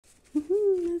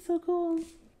so cool.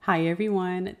 Hi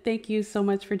everyone, thank you so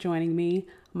much for joining me.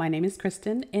 My name is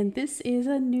Kristen and this is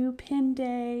a new pen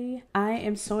day. I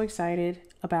am so excited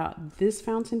about this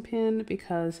fountain pen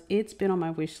because it's been on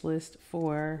my wish list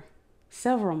for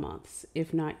several months,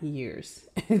 if not years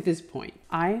at this point.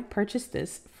 I purchased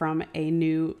this from a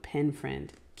new pen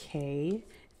friend, Kay.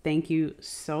 Thank you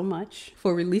so much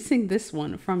for releasing this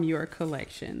one from your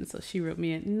collection. So she wrote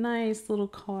me a nice little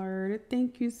card.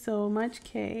 Thank you so much,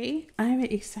 Kay. I'm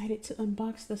excited to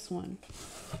unbox this one.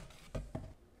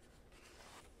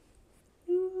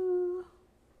 Ooh.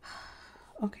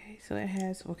 Okay, so it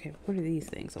has, what are these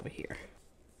things over here?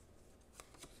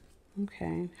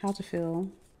 Okay, how to fill.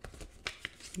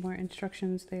 More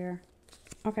instructions there.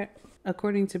 Okay,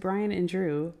 according to Brian and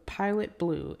Drew, Pilot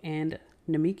Blue and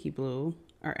Namiki Blue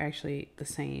are actually the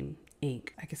same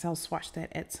ink. I guess I'll swatch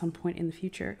that at some point in the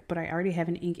future, but I already have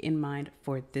an ink in mind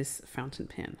for this fountain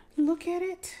pen. Look at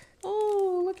it.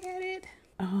 Oh, look at it.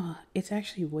 Oh, it's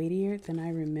actually weightier than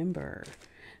I remember.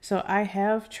 So I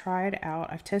have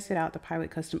I've tested out the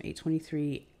Pilot Custom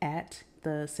 823 at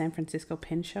the San Francisco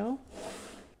Pen Show.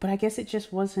 But I guess it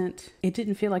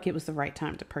didn't feel like it was the right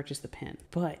time to purchase the pen.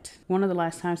 But one of the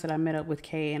last times that I met up with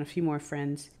Kay and a few more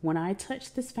friends, when I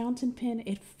touched this fountain pen,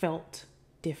 it felt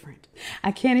different.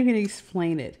 I can't even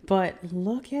explain it, but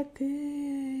look at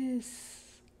this.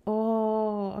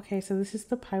 Oh, okay, so this is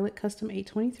the Pilot Custom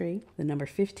 823, the number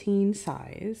 15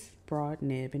 size, broad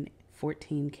nib and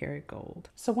 14 karat gold.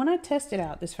 So when I tested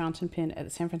out this fountain pen at the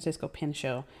San Francisco Pen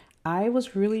Show, I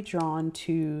was really drawn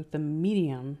to the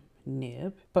medium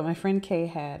nib, but my friend Kay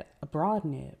had a broad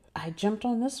nib. I jumped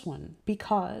on this one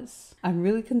because I'm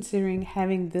really considering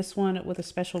having this one with a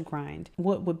special grind.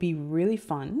 What would be really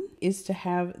fun is to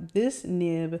have this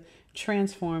nib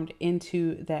transformed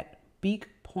into that beak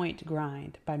point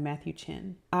grind by Matthew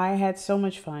Chin. I had so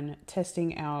much fun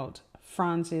testing out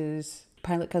Franz's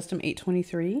Pilot Custom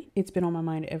 823. It's been on my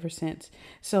mind ever since.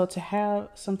 So to have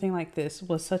something like this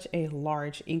with such a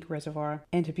large ink reservoir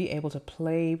and to be able to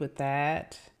play with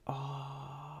that, oh,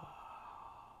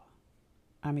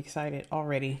 I'm excited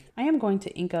already. I am going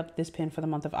to ink up this pen for the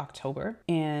month of October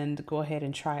and go ahead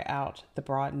and try out the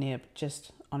broad nib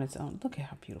just on its own. Look at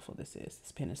how beautiful this is.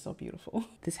 This pen is so beautiful.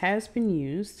 This has been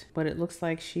used, but it looks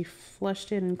like she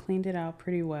flushed it and cleaned it out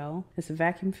pretty well. It's a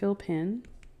vacuum fill pen.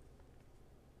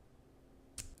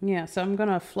 Yeah, so I'm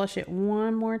gonna flush it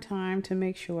one more time to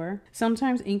make sure.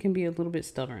 Sometimes ink can be a little bit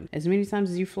stubborn. As many times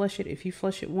as you flush it, if you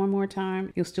flush it one more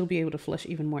time, you'll still be able to flush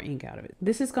even more ink out of it.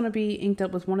 This is gonna be inked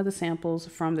up with one of the samples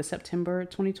from the September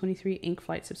 2023 Ink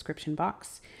Flight subscription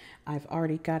box. I've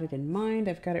already got it in mind.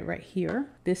 I've got it right here.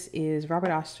 This is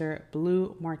Robert Oster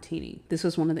Blue Martini. This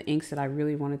was one of the inks that I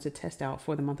really wanted to test out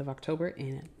for the month of October,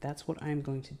 and that's what I'm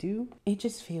going to do. It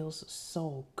just feels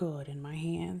so good in my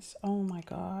hands. Oh my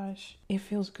gosh, it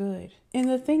feels good. And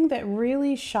the thing that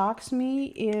really shocks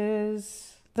me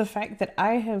is the fact that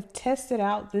I have tested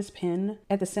out this pen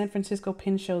at the San Francisco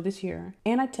Pen Show this year,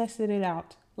 and I tested it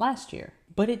out last year.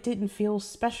 But it didn't feel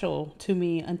special to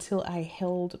me until I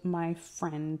held my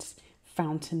friend's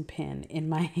fountain pen in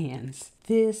my hands.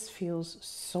 This feels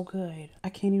so good. I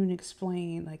can't even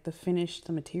explain like the finish,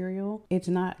 the material. It's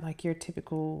not like your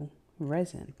typical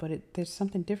resin, but there's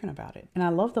something different about it. And I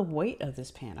love the weight of this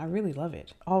pen. I really love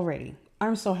it already.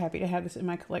 I'm so happy to have this in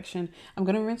my collection. I'm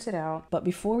gonna rinse it out, but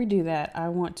before we do that, I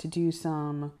want to do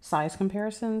some size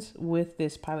comparisons with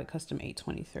this Pilot Custom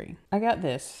 823. I got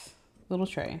this little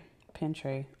pen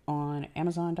tray on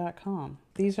Amazon.com.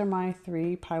 These are my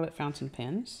 3 Pilot fountain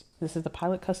pens. This is the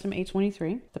Pilot Custom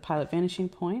 823, the Pilot Vanishing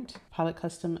Point, Pilot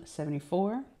Custom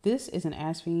 74. This is an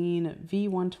Asvine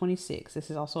V126.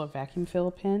 This is also a vacuum fill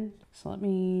pen. So let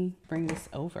me bring this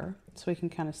over so we can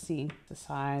kind of see the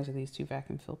size of these 2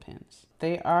 vacuum fill pens.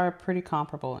 They are pretty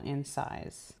comparable in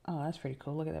size. Oh, that's pretty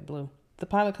cool. Look at that blue. The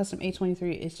Pilot Custom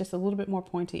 823 is just a little bit more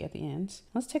pointy at the ends.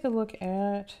 Let's take a look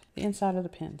at the inside of the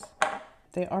pens.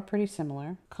 They are pretty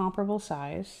similar, comparable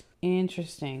size.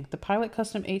 Interesting. The Pilot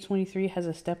Custom 823 has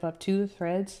a step up to the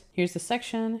threads. Here's the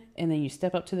section, and then you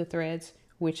step up to the threads,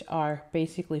 which are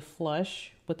basically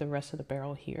flush with the rest of the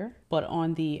barrel here. But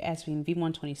on the Asvine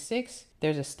V126,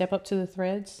 there's a step up to the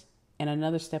threads and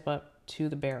another step up to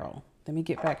the barrel. Let me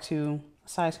get back to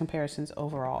size comparisons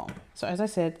overall. So as I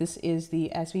said, this is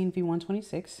the Asvine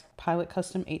V126, Pilot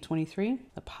Custom 823,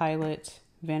 the Pilot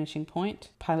Vanishing Point,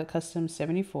 Pilot Custom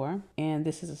 74, and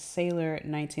this is a Sailor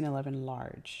 1911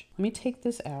 large. Let me take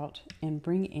this out and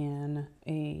bring in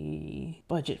a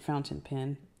budget fountain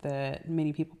pen that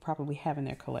many people probably have in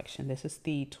their collection. This is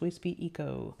the TWSBI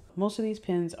Eco. Most of these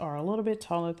pens are a little bit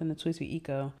taller than the TWSBI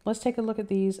Eco. Let's take a look at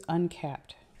these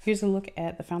uncapped. Here's a look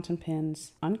at the fountain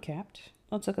pens uncapped.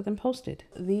 let's look at them posted.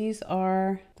 These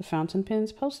are the fountain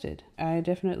pens posted. I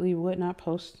definitely would not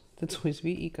post the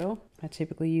Twisby Eco. I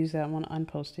typically use that one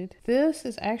unposted. This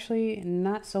is actually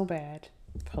not so bad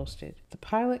posted. The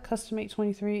Pilot Custom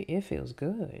 823, it feels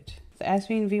good. The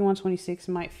Asvine V126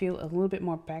 might feel a little bit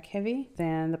more back heavy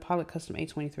than the Pilot Custom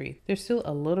 823. There's still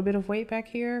a little bit of weight back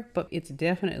here, but it's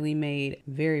definitely made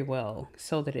very well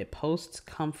so that it posts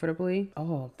comfortably.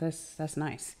 Oh, that's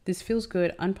nice. This feels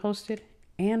good unposted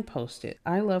and posted.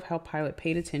 I love how Pilot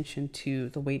paid attention to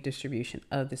the weight distribution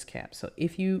of this cap. So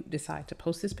if you decide to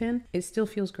post this pen, it still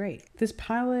feels great. This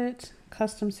Pilot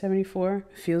Custom 74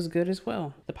 feels good as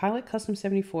well. The Pilot Custom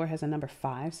 74 has a number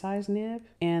 5 size nib,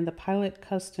 and the Pilot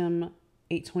Custom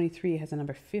 823 has a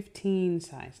number 15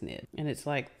 size nib. And it's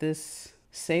like this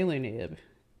sailor nib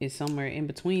is somewhere in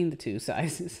between the two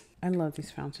sizes. I love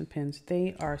these fountain pens.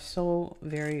 They are so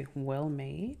very well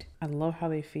made. I love how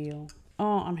they feel.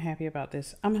 Oh, I'm happy about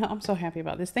this. I'm so happy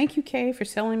about this. Thank you, Kay, for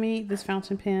selling me this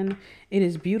fountain pen. It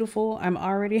is beautiful. I'm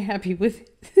already happy with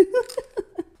it.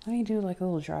 Let me do like a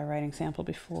little dry writing sample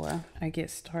before I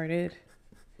get started.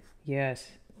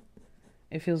 Yes,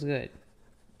 it feels good.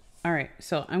 All right,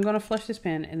 so I'm gonna flush this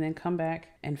pen and then come back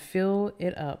and fill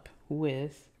it up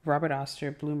with Robert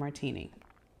Oster Blue Martini.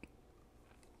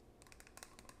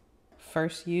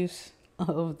 First use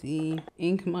of the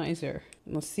Ink Miser.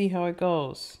 Let's see how it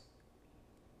goes.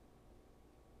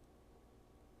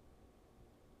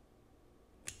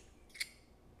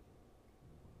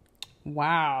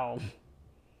 Wow.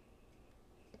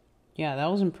 Yeah, that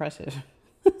was impressive.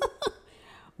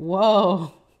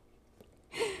 Whoa.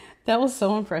 That was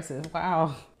so impressive.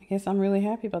 Wow. I guess I'm really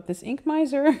happy about this Ink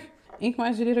Miser. Ink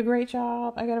Miser did a great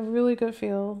job. I got a really good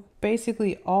feel.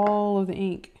 Basically, all of the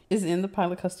ink is in the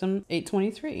Pilot Custom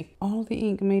 823. All the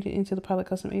ink made it into the Pilot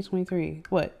Custom 823.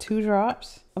 What, 2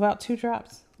 drops? About 2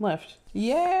 drops left.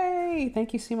 Yay!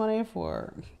 Thank you, Simone,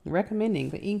 for recommending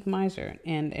the Ink Miser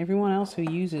and everyone else who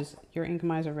uses your Ink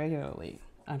Miser regularly.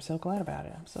 I'm so glad about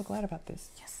it. I'm so glad about this.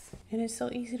 Yes. And it's so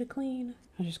easy to clean.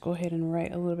 I'll just go ahead and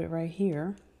write a little bit right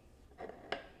here.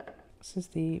 This is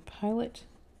the Pilot.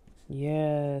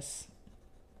 Yes.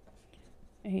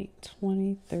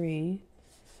 823.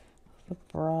 The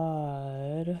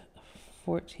broad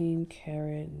 14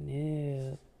 karat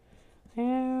nib.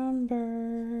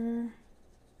 Amber.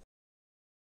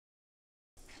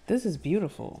 This is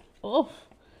beautiful. Oh,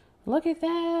 look at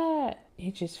that.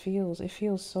 It just feels, it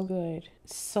feels so good.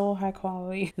 So high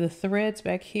quality. The threads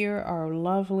back here are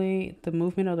lovely. The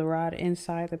movement of the rod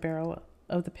inside the barrel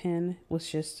of the pen was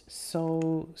just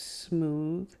so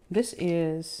smooth. This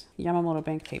is Yamamoto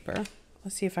bank paper.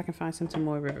 Let's see if I can find some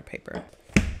Tomoe River paper.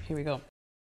 Here we go.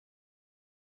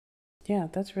 Yeah,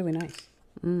 that's really nice.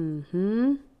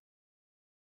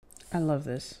 I love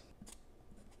this.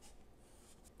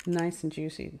 Nice and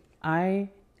juicy. I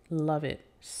love it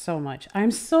so much. I'm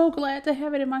so glad to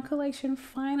have it in my collection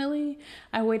finally.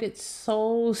 I waited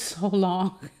so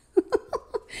long.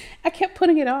 I kept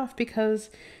putting it off because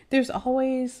there's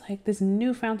always like this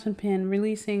new fountain pen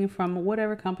releasing from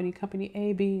whatever company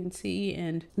A, B, and C,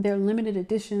 and they're limited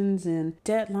editions and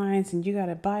deadlines, and you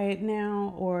gotta buy it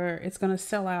now or it's gonna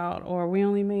sell out, or we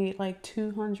only made like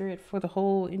 200 for the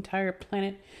whole entire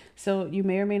planet, so you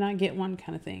may or may not get one,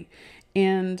 kind of thing.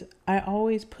 And I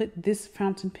always put this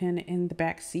fountain pen in the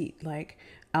back seat, like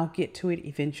I'll get to it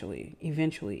eventually,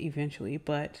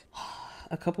 but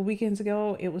a couple weekends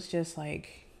ago it was just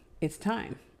like, it's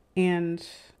time. And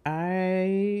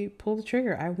I pulled the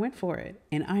trigger. I went for it.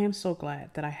 And I am so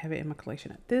glad that I have it in my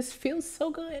collection. This feels so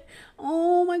good.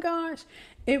 Oh my gosh.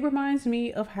 It reminds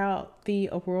me of how the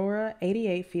Aurora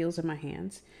 88 feels in my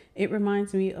hands. It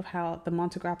reminds me of how the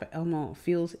Montegrappa Elmo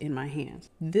feels in my hands.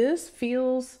 This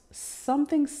feels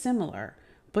something similar,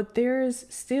 but there's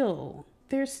still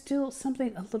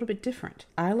something a little bit different.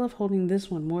 I love holding this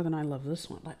one more than I love this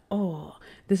one. Like, oh,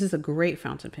 this is a great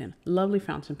fountain pen. Lovely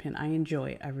fountain pen. I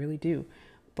enjoy it. I really do.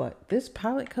 But this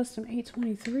Pilot Custom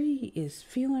 823 is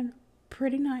feeling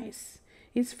pretty nice.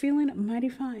 It's feeling mighty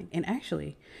fine. And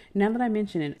actually, now that I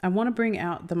mention it, I want to bring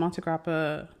out the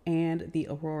Montegrappa and the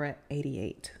Aurora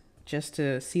 88 just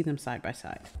to see them side by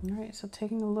side. All right, so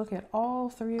taking a look at all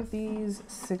 3 of these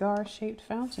cigar-shaped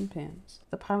fountain pens.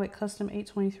 The Pilot Custom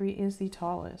 823 is the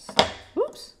tallest.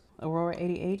 Oops. Aurora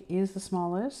 88 is the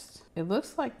smallest. It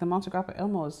looks like the Montegrappa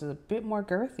Elmo is a bit more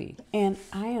girthy. And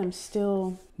I am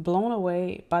still blown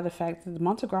away by the fact that the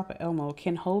Montegrappa Elmo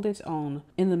can hold its own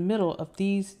in the middle of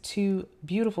these two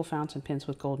beautiful fountain pens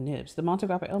with gold nibs. The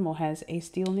Montegrappa Elmo has a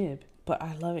steel nib, but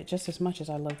I love it just as much as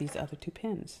I love these other two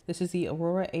pens. This is the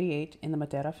Aurora 88 in the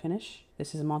Madeira finish.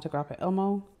 This is a Montegrappa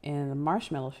Elmo in the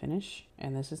Marshmallow finish.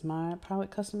 And this is my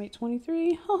Pilot Custom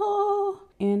 823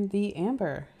 in the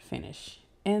Amber finish.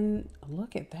 And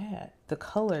look at that, the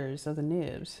colors of the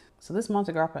nibs. So this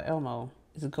Montegrappa Elmo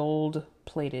is a gold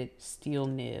plated steel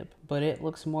nib, but it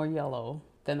looks more yellow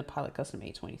than the Pilot Custom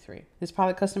 823. This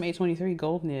Pilot Custom 823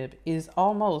 gold nib is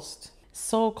almost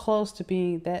so close to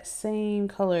being that same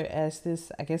color as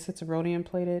this, I guess it's a rhodium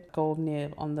plated gold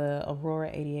nib on the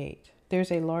Aurora 88.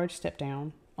 There's a large step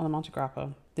down on the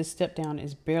Montegrappa. This step down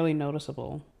is barely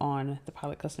noticeable on the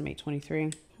Pilot Custom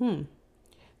 823.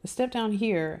 The step down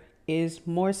here is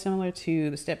more similar to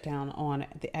the step down on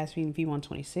the Asvine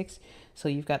V126. So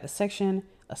you've got the section,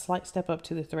 a slight step up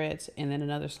to the threads, and then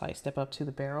another slight step up to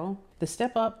the barrel. The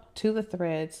step up to the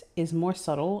threads is more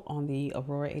subtle on the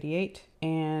Aurora 88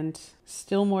 and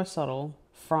still more subtle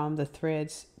from the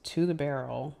threads to the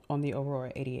barrel on the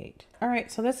Aurora 88. All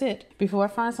right, so that's it. Before I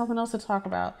find something else to talk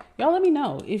about, y'all let me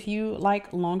know if you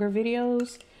like longer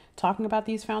videos talking about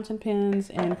these fountain pens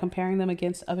and comparing them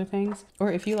against other things,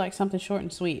 or if you like something short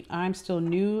and sweet. I'm still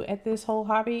new at this whole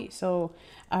hobby, so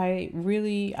I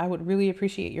would really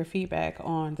appreciate your feedback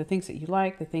on the things that you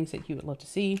like, the things that you would love to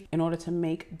see, in order to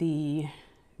make the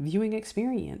viewing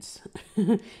experience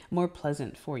more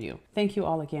pleasant for you. Thank you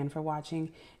all again for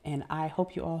watching, and I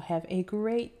hope you all have a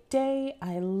great day.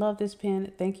 I love this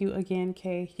pen. Thank you again,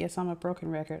 Kay. Yes, I'm a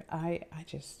broken record. I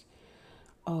just,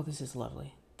 oh, this is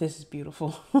lovely. This is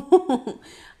beautiful.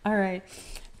 All right.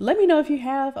 Let me know if you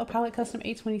have a Pilot Custom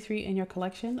 823 in your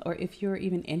collection, or if you're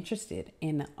even interested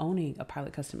in owning a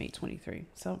Pilot Custom 823.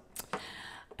 So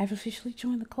I've officially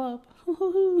joined the club.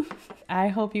 I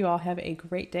hope you all have a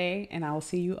great day, and I will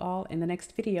see you all in the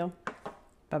next video.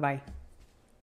 Bye-bye.